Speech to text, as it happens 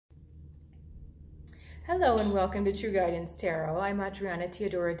Hello and welcome to True Guidance Tarot. I'm Adriana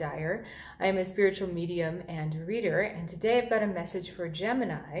Teodoro-Dier. I'm a spiritual medium and reader, and today I've got a message for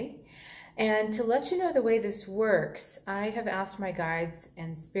Gemini. And to let you know the way this works, I have asked my guides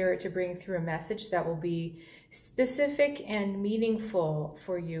and spirit to bring through a message that will be specific and meaningful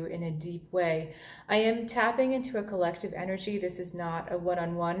for you in a deep way. I am tapping into a collective energy. This is not a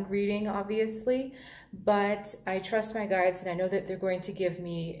one-on-one reading, obviously, but I trust my guides and I know that they're going to give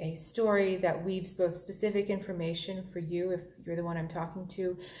me a story that weaves both specific information for you, if you're the one I'm talking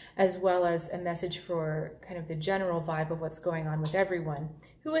to, as well as a message for kind of the general vibe of what's going on with everyone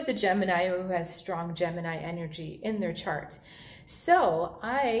who is a Gemini or who has strong Gemini energy in their chart. So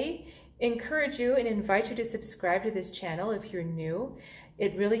I encourage you and invite you to subscribe to this channel if you're new.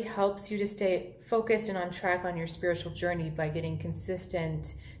 It really helps you to stay focused and on track on your spiritual journey by getting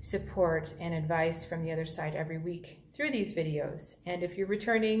consistent support and advice from the other side every week through these videos. And if you're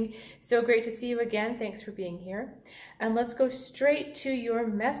returning, so great to see you again. Thanks for being here. And let's go straight to your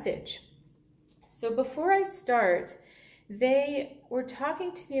message. So before I start, they were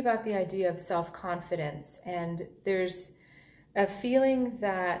talking to me about the idea of self-confidence, and there's a feeling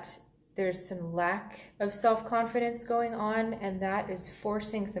that there's some lack of self-confidence going on, and that is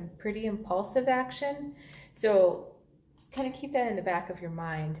forcing some pretty impulsive action. So just kind of keep that in the back of your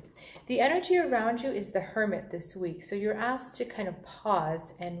mind. The energy around you is the Hermit this week, so you're asked to kind of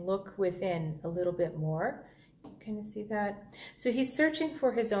pause and look within a little bit more. Can you see that? So he's searching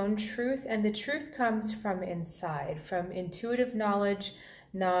for his own truth, and the truth comes from inside, from intuitive knowledge,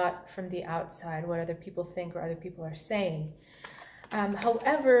 not from the outside, what other people think or other people are saying.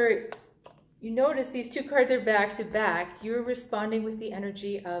 However, you notice these two cards are back to back. You're responding with the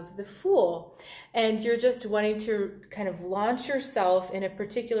energy of the Fool, and you're just wanting to kind of launch yourself in a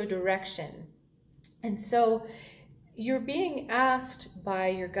particular direction. And so you're being asked by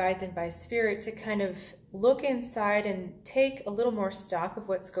your guides and by spirit to kind of look inside and take a little more stock of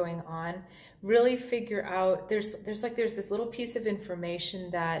what's going on. Really figure out, there's this little piece of information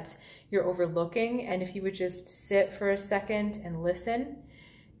that you're overlooking, and if you would just sit for a second and listen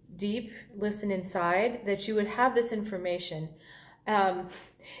deep, listen inside, that you would have this information.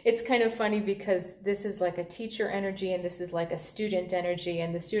 It's kind of funny because this is like a teacher energy and this is like a student energy,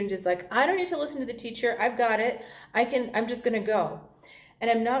 and the student is like, I don't need to listen to the teacher, I've got it, I'm just gonna go. And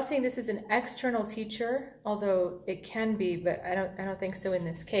I'm not saying this is an external teacher, although it can be, but I don't think so in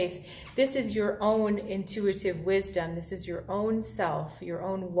this case. This is your own intuitive wisdom. This is your own self, your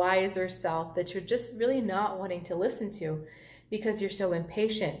own wiser self that you're just really not wanting to listen to because you're so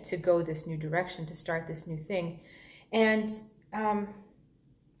impatient to go this new direction, to start this new thing. And on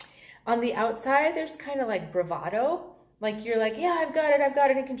the outside, there's kind of like bravado. Like you're like, yeah, I've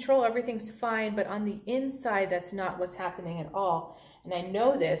got it in control, everything's fine. But on the inside, that's not what's happening at all. And I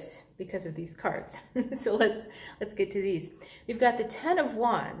know this because of these cards. So let's get to these. We've got the 10 of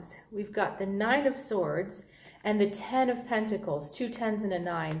Wands, we've got the 9 of Swords, and the 10 of Pentacles, 2 10s and a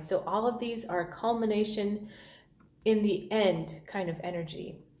 9. So all of these are culmination in the end kind of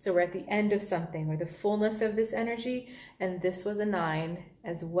energy. So we're at the end of something, or the fullness of this energy, and this was a 9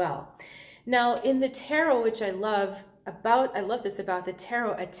 as well. Now in the tarot, which I love this about the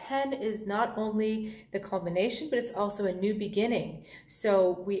tarot, a 10 is not only the culmination, but it's also a new beginning.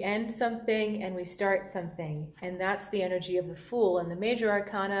 So we end something and we start something, and that's the energy of the Fool. And the major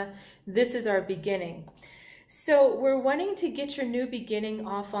arcana, this is our beginning. So we're wanting to get your new beginning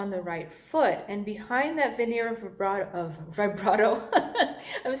off on the right foot, and behind that veneer of vibrato,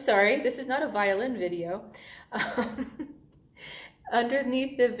 I'm sorry, this is not a violin video.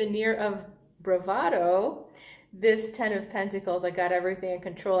 Underneath the veneer of bravado, this 10 of Pentacles, I got everything in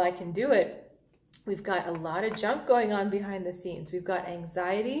control, I can do it. We've got a lot of junk going on behind the scenes. We've got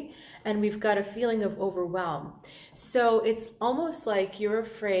anxiety and we've got a feeling of overwhelm. So it's almost like you're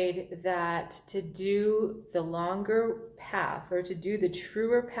afraid that to do the longer path or to do the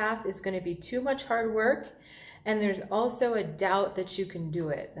truer path is going to be too much hard work. And there's also a doubt that you can do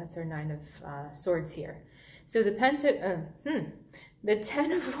it. That's our 9 of Swords here. So the 10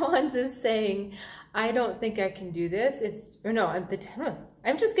 of Wands is saying, I don't think I can do this.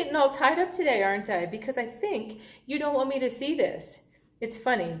 I'm just getting all tied up today, aren't I? Because I think you don't want me to see this. It's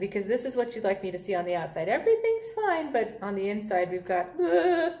funny because this is what you'd like me to see on the outside. Everything's fine, but on the inside we've got,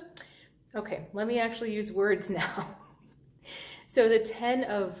 okay, let me actually use words now. So the 10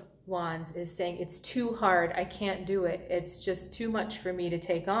 of Wands is saying it's too hard. I can't do it. It's just too much for me to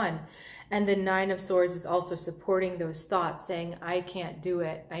take on. And the 9 of Swords is also supporting those thoughts, saying, I can't do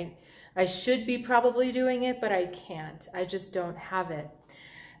it. I should be probably doing it, but I can't. I just don't have it.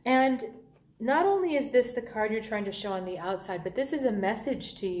 And not only is this the card you're trying to show on the outside, but this is a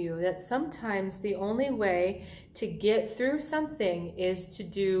message to you that sometimes the only way to get through something is to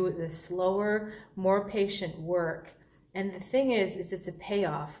do the slower, more patient work. And the thing is it's a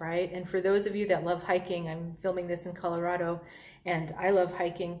payoff, right? And for those of you that love hiking, I'm filming this in Colorado, and I love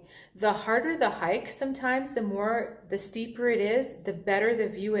hiking. The harder the hike, sometimes the steeper it is, the better the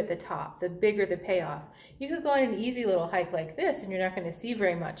view at the top, the bigger the payoff. You could go on an easy little hike like this and you're not going to see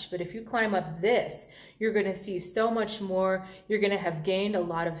very much, but if you climb up this, you're going to see so much more. You're going to have gained a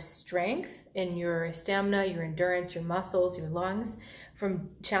lot of strength in your stamina, your endurance, your muscles, your lungs from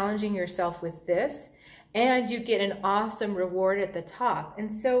challenging yourself with this, and you get an awesome reward at the top.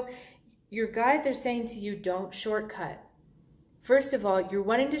 And so your guides are saying to you, don't shortcut. First of all, you're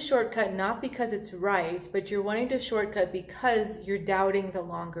wanting to shortcut not because it's right, but you're wanting to shortcut because you're doubting the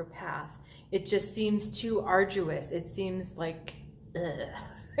longer path. It just seems too arduous. It seems like,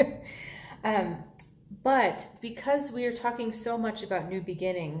 but because we are talking so much about new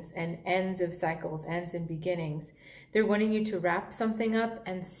beginnings and ends of cycles, ends and beginnings, they're wanting you to wrap something up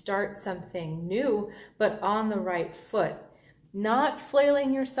and start something new, but on the right foot. Not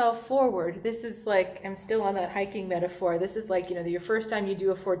flailing yourself forward. This is like, I'm still on that hiking metaphor. This is like, your first time you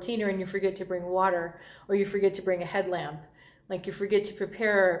do a 14er and you forget to bring water, or you forget to bring a headlamp. Like you forget to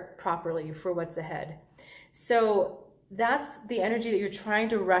prepare properly for what's ahead. So that's the energy that you're trying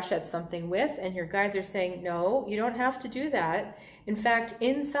to rush at something with, and your guides are saying, no, you don't have to do that. In fact,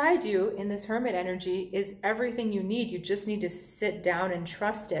 inside you, in this hermit energy, is everything you need. You just need to sit down and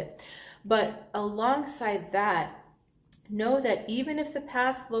trust it. But alongside that, know that even if the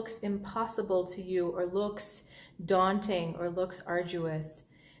path looks impossible to you, or looks daunting, or looks arduous,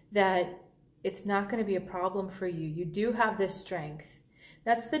 that it's not going to be a problem for you. You do have this strength.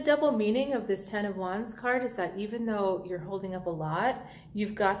 That's the double meaning of this 10 of Wands card, is that even though you're holding up a lot,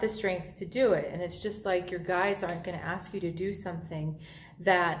 you've got the strength to do it. And it's just like your guides aren't going to ask you to do something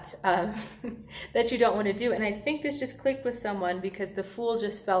that that you don't want to do. And I think this just clicked with someone because the Fool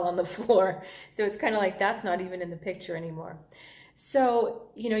just fell on the floor. So it's kind of like that's not even in the picture anymore. So,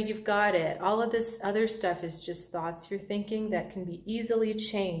 you've got it. All of this other stuff is just thoughts you're thinking that can be easily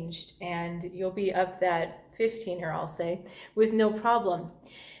changed, and you'll be up that 15er, I'll say, with no problem.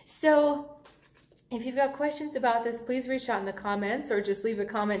 So if you've got questions about this, please reach out in the comments, or just leave a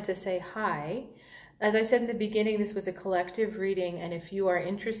comment to say hi. As I said in the beginning, this was a collective reading, and if you are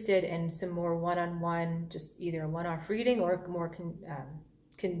interested in some more one-on-one, just either a one-off reading or more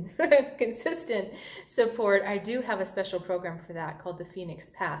consistent support, I do have a special program for that called the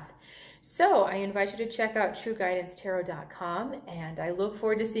Phoenix Path. So I invite you to check out trueguidancetarot.com, and I look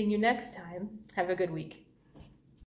forward to seeing you next time. Have a good week.